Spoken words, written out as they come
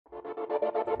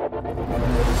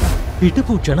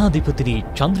හිටපු ජනාධිපතිනි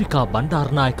චන්ද්‍රිකා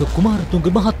බණ්ඩාරනායක කුමාරතුංග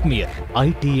මහත්මිය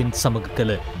ITN සමග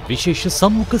කළ විශේෂ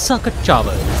සම්මුඛ සාකච්ඡාව.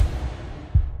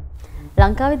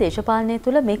 ලංකාවේ දේශපාලනය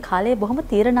තුළ මේ කාලය බොහොම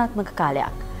තීරණාත්මක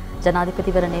කාලයක්.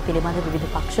 ජනාධිපතිවරණය පිළිබඳ විවිධ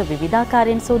පක්ෂ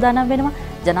විවිධාකාරයෙන් සූදානම් වෙනවා.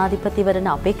 ජනාධිපතිවරණ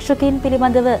අපේක්ෂකයින්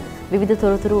පිළිබඳව විවිධ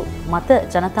තොරතුරු මත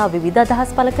ජනතාව විවිධ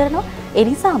අදහස් පළ කරනවා. ඒ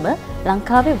නිසාම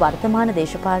ලංකාවේ වර්තමාන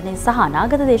දේශපාලනය සහ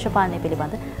අනාගත දේශපාලනය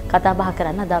පිළිබඳ කතා බහ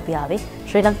කරන්න අද අපි ආවේ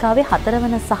ශ්‍රී ලංකාවේ 4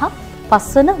 වන සහ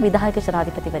 5 වන විධායක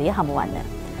ජනාධිපතිවරිය හමුවන්න.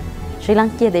 ශ්‍රී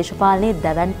ලංකීය දේශපාලනයේ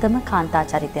දැවැන්තම කාන්තා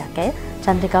චරිතයක් ඇය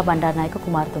චන්ද්‍රිකා බණ්ඩාරනායක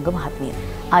කුමාරතුංග මහත්මිය.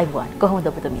 ආයුබෝවන්.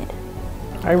 කොහොමද ඔබතුමියට?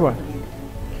 ආයුබෝවන්.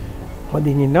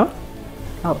 හොඳින් ඉන්නවා.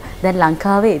 ඔව්. දැන්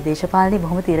ලංකාවේ දේශපාලනයේ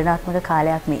බොහොම තීරණාත්මක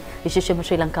කාලයක් මේ. විශේෂයෙන්ම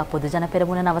ශ්‍රී ලංකා පොදු ජන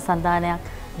පෙරමුණ නව සන්ධානයක්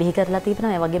බිහි කරලා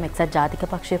තිබෙනවා. ඒ වගේම එක්සත් ජාතික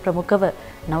පක්ෂයේ ප්‍රමුඛව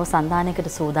නව සන්ධානයකට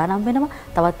සූදානම් වෙනවා.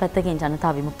 තවත් පැත්තකින්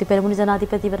ජනතා විමුක්ති පෙරමුණ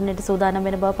ජනාධිපතිවරණයට සූදානම්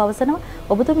වෙන බව පවසනවා.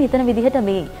 ඔබතුමී හිතන විදිහට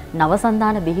මේ නව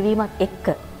සන්ධාන බිහිවීමත් එක්ක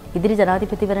ඉදිරි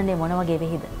ජනාධිපතිවරණය මොන වගේ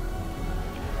වෙයිද?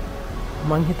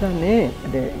 මං හිතන්නේ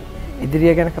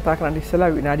ඉදිරිය ගැන කතා කරන්න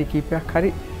ඉස්සෙල්ලා විනාඩි කිහිපයක්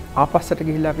හරි ආපස්සට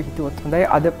ගිහිල්ලා අපි හිතුවොත් හොඳයි.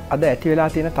 අද ඇති වෙලා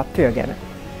තියෙන තත්ත්වය ගැන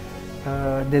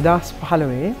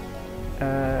 2015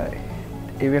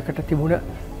 ඒවකට තිබුණ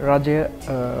රජය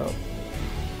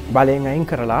බලයෙන් අයින්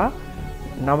කරලා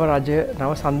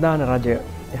නව සන්ධාන රජය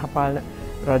යහපාලන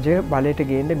රජය බලයට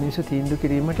ගේන්න මිනිස්සු තීන්දුව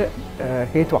කිරීමට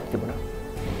හේතුවක් තිබුණා.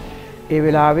 ඒ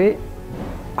වෙලාවේ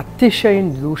අතිශයින්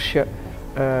දූෂ්‍ය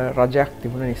රජයක්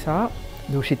තිබුණ නිසා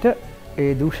දූෂිත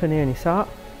ඒ දූෂණය නිසා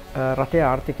රටේ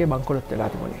ආර්ථිකය බංකොලොත් වෙලා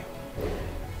තිබුණේ.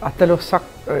 අතලොස්සක්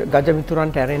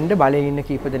ගජමිතුරන්ට ඇරෙන්න බලයේ ඉන්න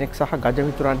කීප දෙනෙක් සහ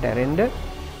ගජමිතුරන්ට ඇරෙන්න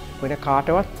වෙන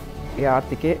කාටවත් ඒ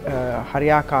ආර්ථිකයේ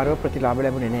හරියාකාරව ප්‍රතිලාභ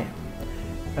ලැබුණේ නැහැ.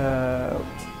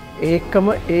 ඒකම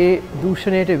ඒ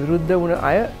දූෂණයට විරුද්ධ වුණ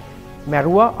අය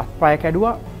මැරුවා, අත්පය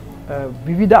කැඩුවා,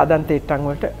 විවිධ අදන්තේට්ටන්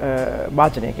වලට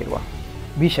භාජනය කෙරුවා.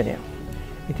 භීෂණය.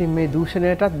 ඉතින් මේ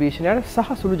දූෂණයටත් භීෂණයට සහ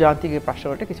සුළු ජාතික ප්‍රශ්න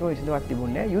වලට කිසිම විසඳුමක්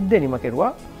තිබුණේ නැහැ. යුද්ධය නිම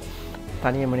කෙරුවා.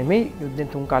 තනියම නෙමෙයි යුද්ධෙන්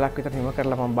 3 කාලයක් විතර නිම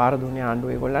කරලා මම බාර දුන්නේ ආණ්ඩුව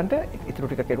ඒගොල්ලන්ට. ඉතුරු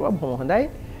ටික කෙරුවා බොහොම හොඳයි.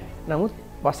 නමුත්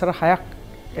වසර 6ක්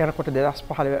යනකොට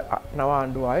 2015 නව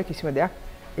ආණ්ඩුව ආවේ කිසිම දෙයක්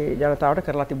ඒ ජනතාවට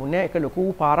කරලා තිබුණේ නැහැ. ඒක ලොකු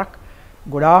පාරක්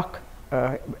ගොඩාක්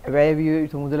වැය විය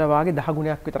යුතු මුදල වාගේ 10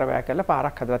 ගුණයක් විතර වැය කරලා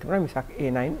පාරක් හදලා තිබුණා මිසක්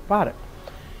A9 පාර.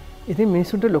 ඉතින්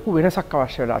මිනිසුන්ට ලොකු වෙනසක්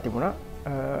අවශ්‍ය වෙලා තිබුණා.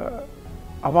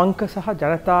 අවංක සහ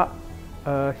ජනතා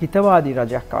හිතවාදී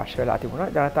රජයක් අවශ්‍ය වෙලා තිබුණා.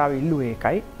 ජනතාව ඉල්ලුවේ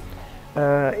ඒකයි.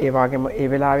 ඒ වගේම ඒ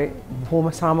වෙලාවේ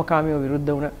බොහොම සාමකාමීව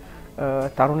විරුද්ධ වුණ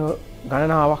තරුණ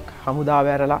ගණනාවක් හමුදාව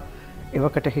ඇරලා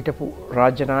එවකට හිටපු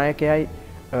රාජ්‍ය නායකයයි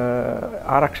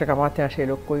ආරක්ෂක අමාත්‍යාංශයේ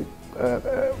ලොක්කොයි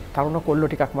තරුණ කොල්ලෝ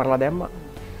ටිකක් මරලා දැම්මා.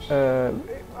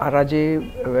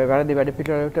 රජයේ වැරදි වැඩ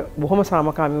පිළිවෙලට බොහොම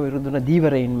සාමකාමීව විරුද්ධ වුණ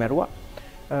දීවරයින් මැරුවා.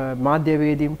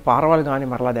 මාධ්‍යවේදීන් පාරවල්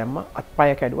ගානේ මරලා දැම්මා.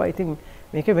 අත්පය කැඩුවා. ඉතින්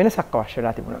මේකේ වෙනසක් අවශ්‍ය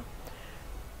වෙලා තිබුණා.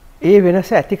 ඒ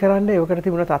වෙනස ඇතිකරන්න ඒවකට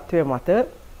තිබුණ තත්ත්වය මත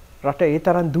රට ඒ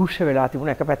තරම් දූෂ්‍ය වෙලා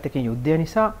තිබුණා. එක පැත්තකින් යුද්ධය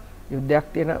නිසා යුද්ධයක්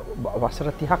තියෙන වසර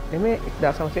 30ක් නෙමෙයි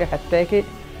 1971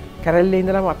 කැරැල්ලේ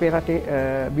ඉඳලම අපේ රටේ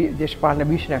දේශපාලන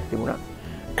භීෂණයක් තිබුණා.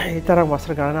 ඒ තරම්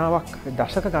වසර ගණනාවක්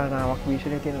දශක ගණනාවක්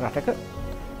භීෂණය තියෙන රටක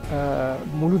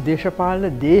මුළු දේශපාලන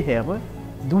දේහයම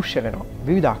දූෂ්‍ය වෙනවා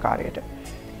විවිධාකාරයට.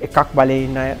 එකක් බලයේ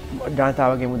ඉන්න අය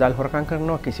ජනතාවගේ මුදල් හොරකම්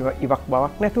කරනවා කිසිම ඉවක්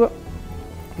බවක් නැතුව,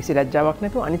 කිසි ලැජ්ජාවක්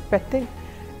නැතුව. අනිත් පැත්තෙන්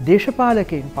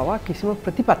දේශපාලකයන් පවා කිසිම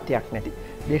ප්‍රතිපත්තියක් නැති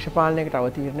දේශපාලනයකට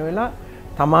අවතීර්ණ වෙලා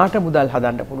තමාට මුදල්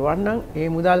හදන්න පුළුවන් නම් ඒ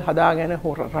මුදල් හදාගෙන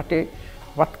රටේ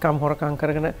වත්කම් හොරකම්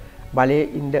කරගෙන බලයේ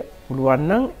ඉන්න පුළුවන්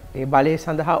නම් ඒ බලය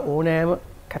සඳහා ඕනෑම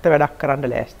කැත වැඩක් කරන්න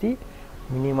ලෑස්ති.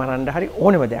 මිනි මරන්න හරි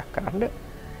ඕනෙම දෙයක් කරන්න.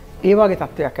 ඒ වගේ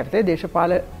තත්ත්වයක් යටතේ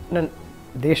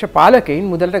දේශපාලකයින්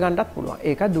මුදලට ගන්නත් පුළුවන්.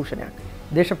 ඒකත් දූෂණයක්.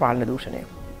 දේශපාලන දූෂණය.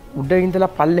 උඩ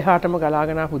ඉඳලා පල්ලෙහාටම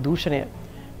ගලාගෙන ආපු දූෂණය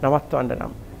නවත්වන්න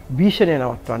නම්, භීෂණය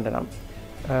නවත්වන්න නම්,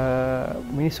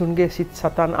 මිනිසුන්ගේ සිත්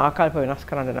සතන් ආකල්ප වෙනස්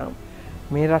කරන්න නම්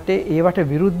මේ රටේ ඒවට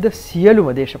විරුද්ධ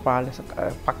සියලුම දේශපාලන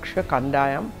පක්ෂ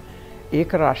කණ්ඩායම්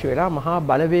ඒක රාශි වෙලා මහා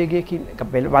බලවේගයකින්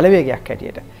බලවේගයක්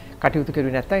හැටියට කටයුතු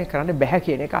කරුවේ නැත්නම් ඒක කරන්න බැහැ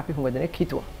කියන එක අපි හුඟ දෙනෙක්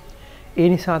හිතුවා. ඒ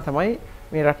නිසා තමයි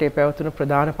මේ රටේ පැවතුණු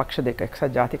ප්‍රධාන පක්ෂ දෙක,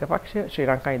 එක්සත් ජාතික පක්ෂය, ශ්‍රී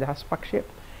ලංකා නිදහස් පක්ෂය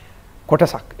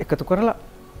කොටසක් එකතු කරලා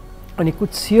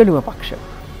අනිකුත් සියලුම පක්ෂ,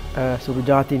 සුළු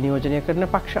ජාති නියෝජනය කරන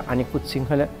පක්ෂ, අනිකුත්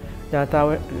සිංහල ජනතාව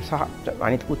සහ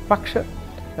අනිකුත් පක්ෂ,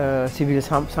 සිවිල්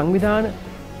සංවිධාන,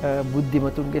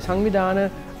 බුද්ධිමතුන්ගේ සංවිධාන,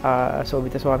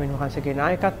 සෝභිත ස්වාමීන් වහන්සේගේ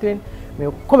නායකත්වයෙන් මේ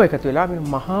ඔක්කොම එකතු වෙලා මේ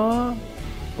මහා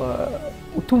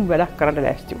උතුම් වැඩක් කරන්න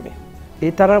ලෑස්ති වුණේ.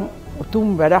 ඒ තරම්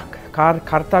උතුම් වැඩක්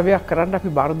කර්තව්‍යයක් කරන්න අපි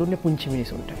බාර දුන්නේ පුංචි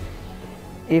මිනිසුන්ට.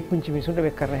 ඒ පුංචි මිනිසුන්ට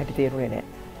මේක කරන්න හැටි තේරුනේ නැහැ.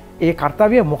 ඒ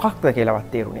කර්තව්‍ය මොකක්ද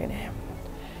කියලාවත් තේරුනේ නැහැ.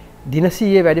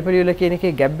 දිනසීයේ වැඩපිළිවෙල කියන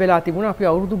එකේ ගැබ් වෙලා තිබුණා අපි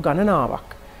අවුරුදු ගණනාවක්.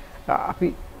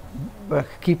 අපි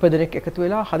කීප දෙනෙක් එකතු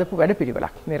වෙලා හදපු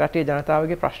වැඩපිළිවෙලක්. මේ රටේ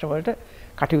ජනතාවගේ ප්‍රශ්න වලට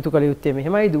කටයුතු කළ යුත්තේ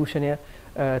මෙහෙමයි දූෂණය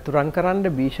තුරන් කරන්න,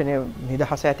 භීෂණය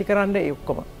නිදහස ඇති කරන්න ඒ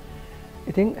ඔක්කොම.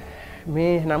 ඉතින්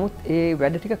මේ නමුත් ඒ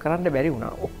වැඩ ටික කරන්න බැරි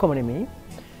වුණා. ඔක්කොම නෙමෙයි.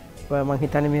 මම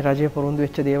හිතන්නේ මේ රජය පොරොන්දු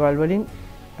වෙච්ච දේවල් වලින්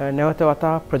නැවත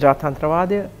වතා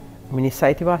ප්‍රජාතන්ත්‍රවාදය, මිනිස්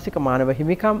අයිතිවාසික මානව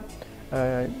හිමිකම්,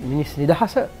 මිනිස්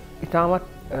නිදහස ඉතාමත්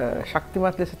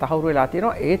ශක්තිමත් ලෙස තහවුරු වෙලා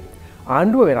තියෙනවා. ඒත්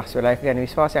ආණ්ඩුව වෙනස් වෙලා ඒක කියන්නේ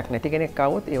විශ්වාසයක් නැති කෙනෙක්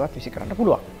ආවොත් ඒවත් විසි කරන්න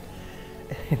පුළුවන්.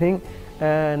 ඉතින්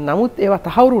නමුත් ඒවා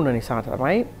තහවුරු වුණ නිසා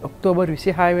තමයි ඔක්තෝබර්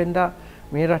 26 වෙනිදා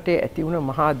මේ රටේ ඇති වුණ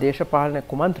මහා දේශපාලන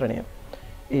කුමන්ත්‍රණය,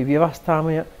 ඒ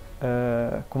ව්‍යවස්ථාමය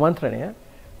කුමන්ත්‍රණය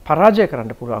පරාජය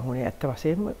කරන්න පුළුවන් වුණේ ඇත්ත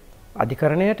වශයෙන්ම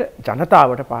අධිකරණයට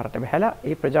ජනතාවට පාරට බහැලා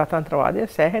ඒ ප්‍රජාතන්ත්‍රවාදය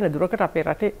සෑහෙන දුරකට අපේ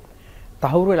රටේ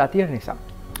තහවුරු වෙලා තියෙන නිසා.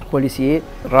 පොලිසියේ,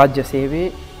 රාජ්‍ය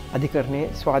සේවයේ,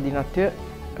 අධිකරණයේ ස්වාධීනත්වය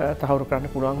තහවුරු කරන්න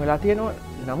පුළුවන් වෙලා තියෙනවා.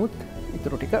 නමුත්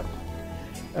ඉතුරු ටික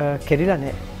කෙරිලා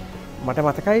නැහැ. මට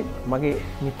මතකයි මගේ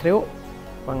මිත්‍රයෝ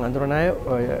මං අඳුරන අය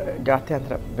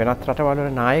ජාත්‍යන්තර වෙනත් රටවල්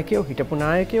වල නායකයෝ, හිටපු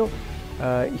නායකයෝ,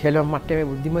 ඉහළම මට්ටමේ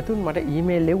බුද්ධිමතුන් මට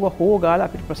ඊමේල් එව්වා හෝ ගාලා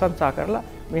අපිට ප්‍රශංසා කරලා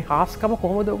මේ හාස්කම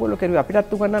කොහොමද ඔයගොල්ලෝ කරුවේ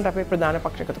අපිටත් උගන්නන්න අපේ ප්‍රධාන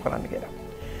පක්ෂ එකතු කරන්න කියලා.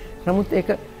 නමුත් ඒක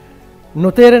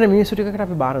නොතේරෙන මිනිස්සු ටිකකට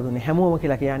අපි බාර දුන්නේ. හැමෝම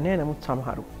කියලා කියන්නේ නමුත්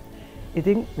සමහරු.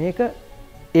 ඉතින් මේක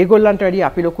ඒගොල්ලන්ට වැඩිය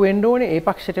අපි ලොකු වෙන්න ඕනේ, ඒ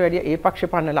පක්ෂයට වැඩිය ඒ පක්ෂ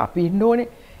පන්නලා අපි ඉන්න ඕනේ.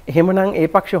 එහෙමනම් ඒ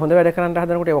පක්ෂ හොඳ වැඩ කරන්න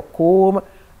හදනකොට ඒ ඔක්කොම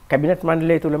කැබිනට්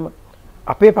මණ්ඩලය තුලම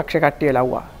අපේ පක්ෂ කට්ටිය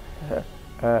ලව්වා.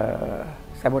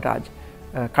 සැබොටාජ්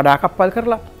කඩාකප්පල්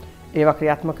කරලා ඒවා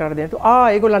ක්‍රියාත්මක කරලා දෙන්නතු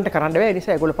ඒගොල්ලන්ට කරන්න බෑ. ඒ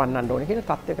නිසා ඒගොල්ලෝ පන්නන්න ඕනේ කියන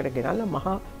තත්ත්වයකට ගෙනල්ලා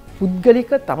මහා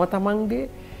පුද්ගලික තම තමන්ගේ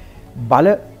බල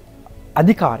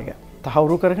අධිකාරිය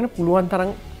තහවුරු කරගෙන පුළුවන්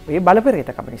තරම් ඒ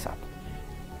බලපෙරේතකම නිසා,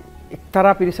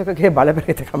 එක්තරා පිරිසකගේ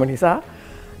බලපෙරේතකම නිසා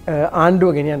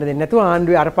ආණ්ඩුව ගෙනියන්න දෙන්නේ නැතුව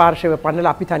ආණ්ඩුවේ අර පාර්ශවය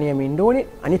පන්නලා අපි තනියම ඉන්න ඕනේ.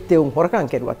 අනිත් ඒවුන් හොරකම්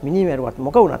කරුවත්, මිනිමරුවත්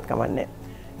මොක වුණත් කමන්නේ.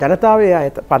 ජනතාවයේ අය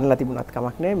පන්නලා තිබුණත්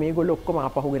කමක් නැහැ. මේගොල්ලෝ ඔක්කොම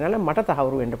ආපහු ගෙනල්ලා මට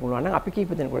තහවුරු වෙන්න පුළුවන් නම්, අපි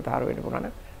කීප දෙනෙකුට තහවුරු වෙන්න පුළුවන්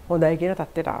නම් හොඳයි කියන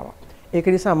තත්ත්වයට ආවා. ඒක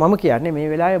නිසා මම කියන්නේ මේ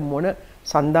වෙලාවේ මොන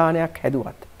සන්දානයක්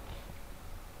හැදුවත්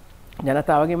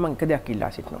ජනතාවගෙන් මම එක දෙයක්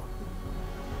ඉල්ලා සිටිනවා.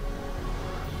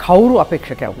 කවුරු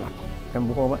අපේක්ෂකයා වුණත්, දැන්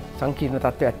බොහොම සංකීර්ණ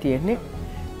තත්ත්වයක් තියෙන්නේ.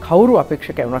 කවුරු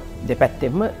අපේක්ෂකයා වුණත්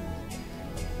දෙපැත්තෙම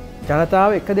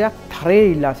ජනතාව එක දෙයක් තරයේ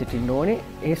ඉල්ලා සිටින්න ඕනේ.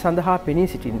 ඒ සඳහා පෙනී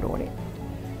සිටින්න ඕනේ.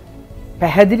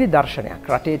 පැහැදිලි දර්ශනයක්.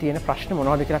 රටේ තියෙන ප්‍රශ්න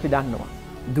මොනවද කියලා අපි දන්නවා.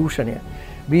 දූෂණය,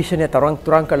 භීෂණය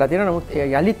තුරන් කරලා තියෙනවා. නමුත් ඒ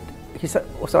යලිත් හිස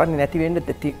ඔසවන්නේ නැති වෙන්න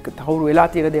තහවුරු වෙලා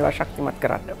තියෙන දේවල් ශක්තිමත්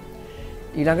කරන්න.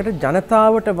 ඊළඟට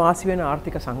ජනතාවට වාසි වෙන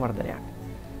ආර්ථික සංවර්ධනයක්.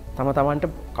 තම තමන්ට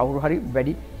කවුරු හරි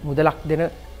වැඩි මුදලක් දෙන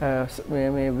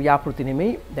මේ ව්‍යාපෘති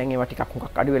නෙමෙයි. දැන් ඒවා ටිකක්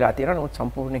හුඟක් අඩු වෙලා තියෙනවා. නමුත්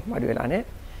සම්පූර්ණයෙන්ම අඩු වෙලා නැහැ.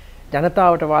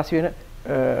 ජනතාවට වාසි වෙන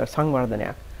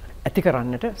සංවර්ධනයක් ඇති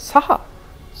කරන්නට සහ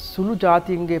සුළු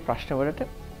ජාතීන්ගේ ප්‍රශ්නවලට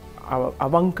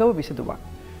අවංකව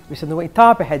විසඳුම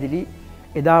ඉතා පැහැදිලි.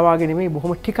 එදා වගේ නෙමෙයි,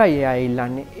 බොහොම ටිකයි ඒ අය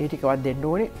ඉල්ලන්නේ. ඒ ටිකවත් දෙන්න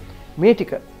ඕනේ. මේ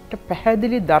ටිකට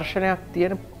පැහැදිලි දර්ශනයක්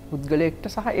තියෙන පුද්ගලයෙක්ට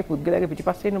සහ ඒ පුද්ගලයාගේ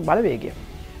පිටිපස්සේ ඉන්න බලවේගය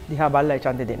දිහා බලලා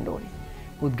ඡන්දෙ දෙන්න ඕනේ.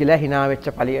 පුද්ගලයා hina වෙච්ච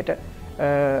පළියට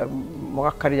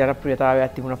මොකක් හරි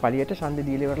ජනප්‍රියතාවයක් තිබුණ පළියට ඡන්දෙ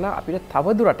දීලා ඉවරලා අපිට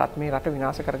තවදුරටත් මේ රට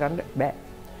විනාශ කරගන්න බෑ.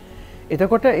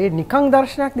 එතකොට ඒ නිකං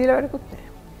දර්ශනයක් දීලා වැඩකුත් නැහැ.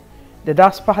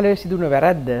 2015 සිදුවුණ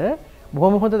වැරැද්ද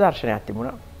බොහොම හොඳ දර්ශනයක්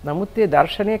තිබුණා. නමුත් ඒ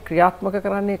දර්ශනය ක්‍රියාත්මක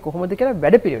කරන්නේ කොහොමද කියලා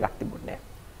වැඩපිළිවෙලක් තිබුණේ නැහැ.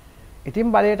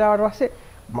 ඉතින් බලයට ආවට පස්සේ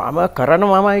මම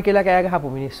කරනවාමයි කියලා කෑ ගහපු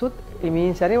මිනිස්සුත් මේ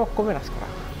මිනිස්සරේ ඔක්කොම වෙනස්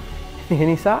කරා. ඒ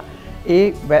නිසා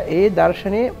ඒ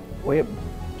දර්ශනයේ ඔය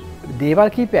දේවල්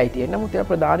කීපයයි තියෙන. නමුත් ඒ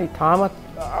ප්‍රධාන ඉතාමත්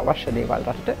අවශ්‍ය දේවල්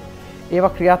රටට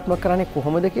ඒවා ක්‍රියාත්මක කරන්නේ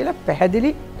කොහොමද කියලා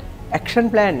පැහැදිලි ඇක්ෂන්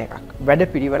ප්ලෑන් එකක්,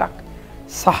 වැඩපිළිවෙලක්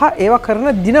සහ ඒවා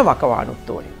කරන දින වකවානුත්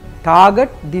ඕනේ.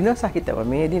 ටාගට් දින සහිතව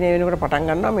මේ දින වෙනකොට පටන්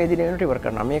ගන්නවා, මේ දින වෙනකොට ඉවර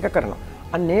කරනවා, මේක කරනවා.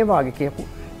 අන්න ඒ වාගේ කියපු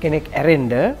කෙනෙක්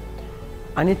ඇරෙන්න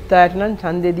අනිත් අයට නම්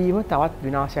ඡන්දෙ දීම තවත්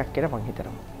විනාශයක් කියලා මං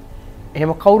හිතනවා.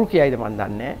 එහෙම කවුරු කියයිද මන්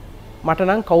දන්නේ නැහැ. මට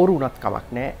නම් කවුරු වුණත් කමක්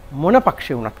නැහැ. මොන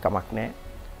පක්ෂේ වුණත් කමක් නැහැ.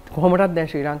 කොහොමදත් දැන්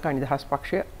ශ්‍රී ලංකා නිදහස්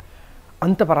පක්ෂය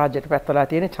අන්ත පරාජයට පැත්තලා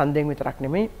තියෙන ඡන්දෙන් විතරක්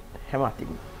නෙමෙයි හැම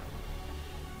අතින්ම.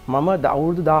 මම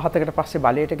අවුරුදු 17කට පස්සේ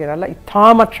බලයට ගෙනල්ලා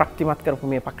ඉතාමත් ශක්තිමත් කරපු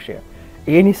මේ පක්ෂය.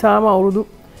 ඒ නිසාම අවුරුදු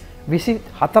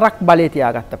 24ක් බලය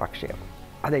තියාගත්ත පක්ෂය.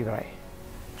 අද ඉවරයි.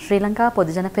 ශ්‍රී ලංකා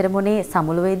පොදුජන පෙරමුණේ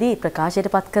සමුළුවේදී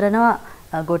ප්‍රකාශයට පත් කරනවා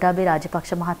ගෝඨාභය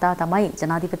රාජපක්ෂ මහතා තමයි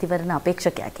ජනාධිපතිවරණ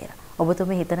අපේක්ෂකයා කියලා.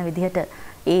 ඔබතුමී හිතන විදිහට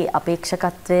ඒ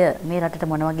අපේක්ෂකත්වය මේ රටට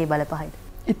මොන වගේ බලපහයිද?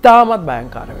 ඉතාමත්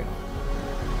භයංකාර වෙනවා.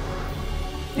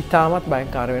 ඉතාමත්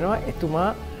භයංකාර වෙනවා. එතුමා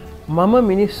මම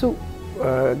මිනිස්සු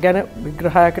ගැන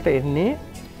විග්‍රහයකට එන්නේ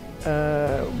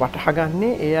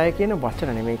වටහාගන්නේ ඒ අය කියන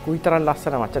වචන නෙමෙයි. කොයිතරම්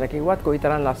ලස්සන වචන කිව්වත්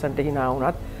කොයිතරම් ලස්සනට hina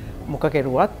වුණත් මුඛ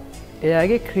කෙරුවත් ඒ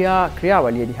අයගේ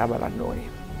ක්‍රියාවලිය දිහා බලන්න ඕනේ.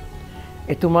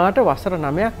 එතුමාට වසර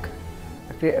 9ක්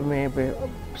මේ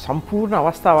සම්පූර්ණ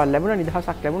අවස්ථාවක් ලැබුණා,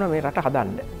 නිදහසක් ලැබුණා මේ රට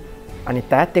හදන්න.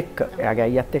 අනිත් ඈත් එක්ක, එයාගේ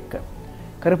අයියත් එක්ක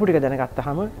කරපු ටික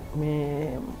දැනගත්තාම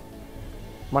මේ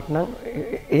මට නම්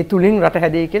ඒ තුලින් රට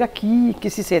හැදෙයි කියලා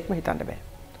කිසිසේත්ම හිතන්න බෑ.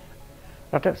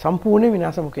 රට සම්පූර්ණ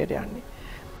විනාශ මුඛයට යන්නේ.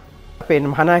 අපේ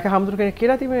මහානායක හමුදුර කෙනෙක්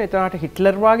කියලා තිබුණේ එතනට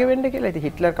හිට්ලර් වාගේ වෙන්න කියලා. ඉතින්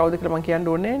හිට්ලර් කවුද කියලා මම කියන්න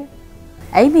ඕනේ නෑනේ.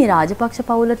 ඇයි මේ රාජපක්ෂ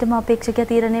පවුලටම අපේක්ෂකයා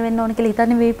තීරණය වෙන්න ඕන කියලා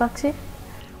හිතන්නේ මේ විපක්ෂේ?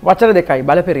 වචන දෙකයි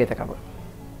බලපෙරියතකම.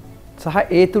 සහ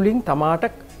ඒ තුලින් තමාට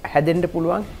හැදෙන්න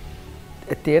පුළුවන්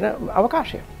තියෙන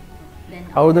අවකාශය.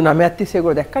 අවුරුදු 9ක් තිස්සේ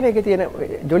ඒගොල්ලෝ දැක්කනේ ඒකේ තියෙන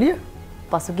ජොලිය.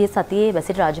 පසුගිය සතියේ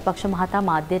බැසිල් රාජපක්ෂ මහතා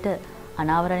මාධ්‍යයට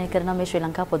අනාවරණය කරන මේ ශ්‍රී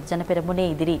ලංකා පොදුජන පෙරමුණේ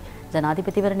ඉදිරි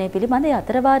ජනාධිපතිවරණය පිළිබඳ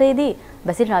අතරවාරයේදී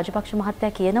බැසිල් රාජපක්ෂ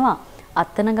මහත්තයා කියනවා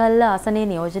අත්තනගල්ල ආසනයේ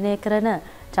නියෝජනය කරන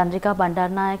චන්ද්‍රිකා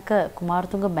බණ්ඩාරනායක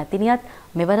කුමාරතුංග මැතිණියත්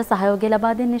මෙවර සහයෝගය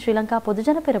ලබා දෙන්නේ ශ්‍රී ලංකා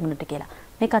පොදුජන පෙරමුණට කියලා.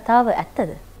 මේ කතාව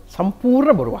ඇත්තද?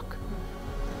 සම්පූර්ණ බොරුවක්.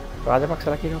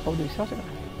 රාජපක්ෂලා කියනවා කවුද විශ්වාස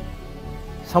කරන්නේ?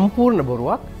 සම්පූර්ණ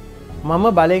බොරුවක්. මම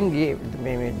බලෙන් ගියේ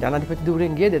මේ ජනාධිපති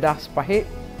ධූරයෙන් ගියේ 2005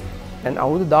 දැන්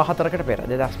අවුරුදු 14කට පෙර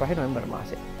 2005 නොවැම්බර්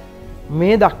මාසේ.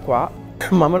 මේ දක්වා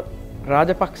මම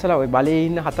රාජපක්ෂලා ওই බලයේ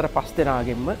ඉන්න 4-5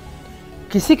 දෙනාගෙන්ම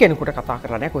කිසි කෙනෙකුට කතා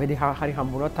කරලා නැහැ. කොහෙද හරි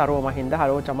හම්බුනොත් හරෝ මහින්ද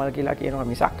හරෝ චමල් කියලා කියනවා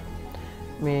මිසක්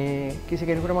මේ කිසි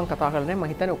කෙනෙකුට මම කතා කරලා නැහැ. මම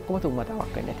හිතන්නේ ඔක්කොම තුන්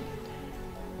වතාවක් වෙන්නේ නැති.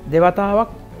 දෙවතාවක්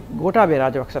ගෝඨාභය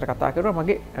රාජපක්ෂට කතා කරුවා.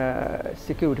 මගේ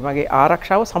සිකියුරිටි මගේ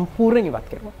ආරක්ෂාව සම්පූර්ණයෙන් ඉවත්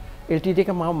කරුවා. LTT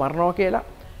එක මම මරනවා කියලා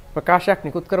ප්‍රකාශයක්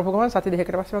නිකුත් කරපු ගමන් සති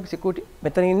දෙකකට පස්සේ මගේ සිකියුරිටි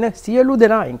මෙතන ඉන්න සියලු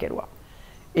දෙනා අයින් කරුවා.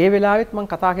 ඒ වෙලාවෙත් මම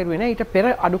කතා කරුවේ නැහැ. ඊට පෙර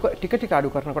ටික අඩු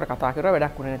කරනකොට කතා කරුවා.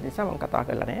 වැඩක් වුණේ නැති නිසා මම කතා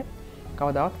කරලා නැහැ.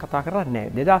 කවදාවත් කතා කරන්නේ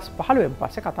නැහැ. 2015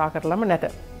 පස්සේ කතා කරලම නැත.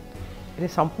 ඉතින්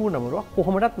සම්පූර්ණ බොරුවක්.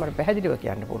 කොහොමදත් මට පැහැදිලිව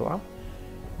කියන්න පුළුවන්.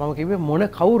 මම කිව්වේ මොන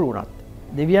කවුරු වුණත්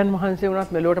දෙවියන් වහන්සේ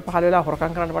වුණත් මෙලොවට පහළ වෙලා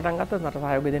හොරකම් කරන්න පටන් ගත්තොත් මට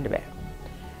සහයෝගය දෙන්න බෑ.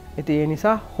 ඉතින් ඒ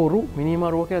නිසා හොරු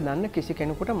මිනිමරුව කියලා දන්න කිසි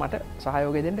කෙනෙකුට මට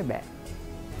සහයෝගය දෙන්න බෑ.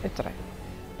 එච්චරයි.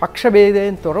 පක්ෂ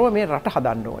ભેදයෙන් තොරව මේ රට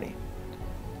හදන්න ඕනේ.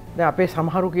 දැන් අපේ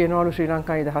සමහරු කියනවලු ශ්‍රී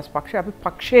ලංකා නිදහස් පක්ෂය අපි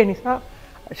පක්ෂය නිසා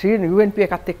UNP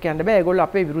එකත් එක්ක යන්න බෑ. ඒගොල්ලෝ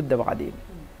අපේ විරුද්ධවාදීන්.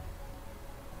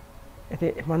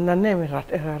 ඉතින් මම දන්නේ මේ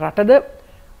රටද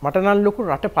මට නම් ලොකු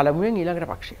රට පළමුවෙන් ඊළඟට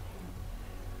පක්ෂය.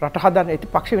 රට හදන්න ඉතින්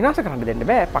පක්ෂ විනාශ කරන්න දෙන්න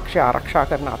බෑ. පක්ෂය ආරක්ෂා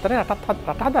කරන අතරේ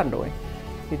රට හදන්න ඕනේ.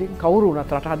 ඉතින් කවුරු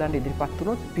වුණත් රට හදන්න ඉදිරිපත්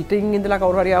වුණොත් පිටින් ඉඳලා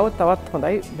කවුරු හරි ආවොත් තවත්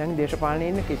හොඳයි. දැන් දේශපාලනයේ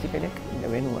ඉන්න කිසි කෙනෙක්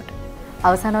වෙනුවට.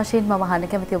 අවසාන වශයෙන් මම අහන්න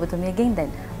කැමති ඔබතුමියගෙන්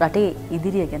දැන් රටේ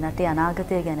ඉදිරිය ගැන රටේ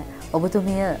අනාගතය ගැන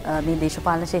ඔබතුමිය මේ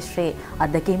දේශපාලන ශාස්ත්‍රයේ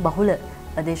අධ්‍යක්ෂින් බහුල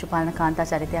දේශපාලන කාන්තා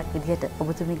චරිතයක් විදිහට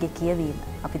ඔබතුමියගේ කියවීම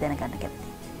අපි දැනගන්න කැමතියි.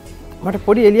 මට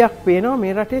පොඩි එලියක් පේනවා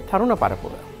මේ රටේ තරුණ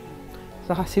පරපුර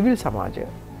සහ සිවිල් සමාජය.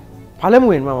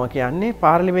 පළමුවෙන් මම කියන්නේ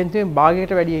පාර්ලිමේන්තුවෙන්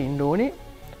භාගයට වැඩිය ඉන්න ඕනේ.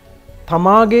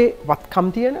 තමාගේ වත්කම්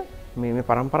තියෙන මේ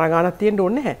પરම්පරා ගානක් තියෙන්න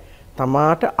ඕනේ නැහැ.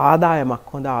 තමාට ආදායමක්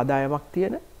හොඳ ආදායමක්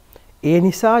තියෙන ඒ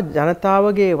නිසා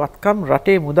ජනතාවගේ වත්කම්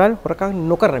රටේ මුදල් හොරකම්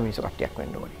නොකරන මිනිස්සු කට්ටියක්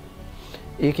වෙන්න ඕනේ.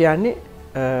 ඒ කියන්නේ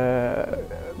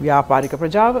ව්‍යාපාරික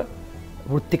ප්‍රජාව,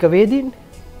 වෘත්තික වේදීන්,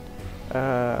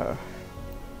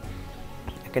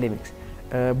 ඇකඩමික්ස්,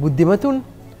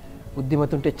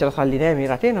 බුද්ධිමතුන්ට එච්චර සල්ලි නැහැ මේ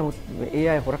රටේ. නමුත් ඒ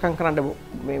අය හොරකම් කරන්න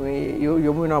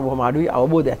යොමු වෙනවා බොහොම අඩුයි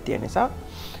අවබෝධයක් තියෙන නිසා.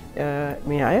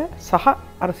 මේ අය සහ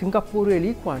අර සිංගප්පූරුවේ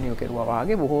ලීක්වානියෝ කෙරුවා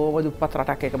වාගේ බොහෝම දුප්පත්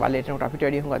රටක් එක බලයට යනකොට අපිට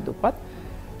වැඩිය හුඟක් දුප්පත්.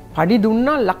 පඩි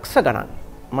දුන්නා ලක්ෂ ගණන්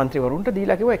മന്ത്രിවරුන්ට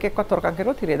දීලා කිව්වා එක එක්කවත් හොරකම්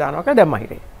කරුවොත් හිරේ දානවා කියලා දැම්මා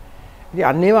හිරේ. ඉතින්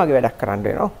අන්න ඒ වගේ වැඩක් කරන්න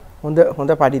වෙනවා.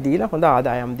 හොඳ පඩි දීලා හොඳ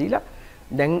ආදායම් දීලා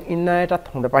දැන් ඉන්න අයටත්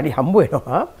හොඳ පඩි හම්බ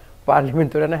වෙනවා.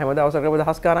 පාර්ලිමේන්තුවේ යන හැම දවසකම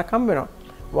දහස් ගණක් හම්බ වෙනවා.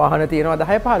 වාහන තියෙනවා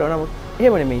 10 15. නමුත්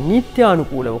එහෙම නෙමෙයි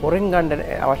නීත්‍යානුකූලව හොරෙන් ගන්න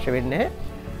අවශ්‍ය වෙන්නේ නැහැ.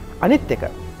 අනිත් එක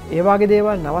ඒ වගේ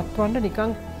දේවල් නවත්වන්න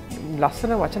නිකන්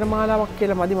ලස්සන වචන මාලාවක්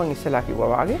කියලා මදි මං ඉස්සෙල්ලා කිව්වා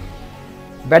වාගේ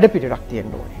වැඩ පිටරක්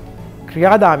තියෙන්න ඕනේ.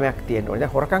 ක්‍රියාදාමයක් තියෙන්න ඕනේ.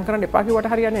 දැන් හොරකම් කරන්න එපා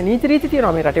කිව්වට හරියන්නේ නැහැ. නීති රීති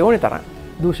තියෙනවා මේ රටේ ඕනේ තරම්.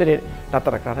 දූෂණය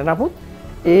නතර කරන්න. නමුත්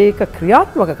ඒක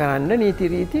ක්‍රියාත්මක කරන්න නීති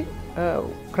රීති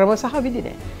ක්‍රම සහ විධි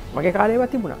නැහැ. මගේ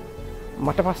කාලේවත් තිබුණා.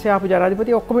 මට පස්සේ ආපු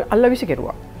ජනාධිපති ඔක්කොම අල්ල විසි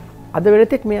කෙරුවා. අද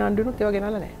වෙලෙත් මේ ආණ්ඩුවනොත් ඒවා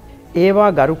ගෙනල්ලා නැහැ. ඒවා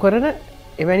ගරු කරන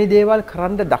එවැනි දේවල්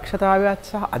කරන්න දක්ෂතාවයක්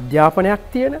සහ අධ්‍යාපනයක්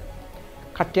තියෙන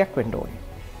කට්ටියක් වෙන්න ඕනේ.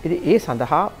 ඉතින් ඒ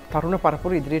සඳහා තරුණ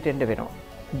පරපුර ඉදිරියට එන්න වෙනවා.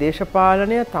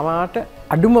 දේශපාලනය තමාට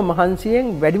අඩුම මහන්සියෙන්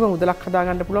වැඩිම මුදලක්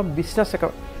හදාගන්න පුළුවන් බිස්නස් එක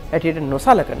හැටියට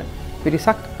නොසලකන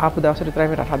පිරිසක් ආපු දවසට විතරයි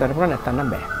මේ රට හදන්න පුළුවන් නැත්නම්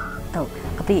බෑ. ඔව්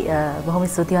අපි බොහොම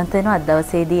ස්තුතිවන්ත වෙනවා අද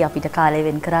දවසේදී අපිට කාලය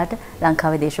වෙන් කරාට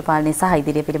ලංකාවේ දේශපාලනය සහ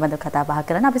ඉදිරිය පිළිබඳව කතා බහ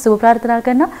කරන්න. අපි සුබ ප්‍රාර්ථනා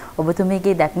කරනවා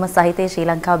ඔබතුමීගේ දැක්ම සහිතේ ශ්‍රී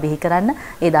ලංකාව බිහි කරන්න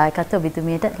ඒ දායකත්වය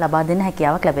ඔබතුමියට ලබා දෙන්න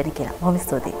හැකියාවක් ලැබෙන කියලා. බොහොම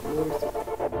ස්තුතියි.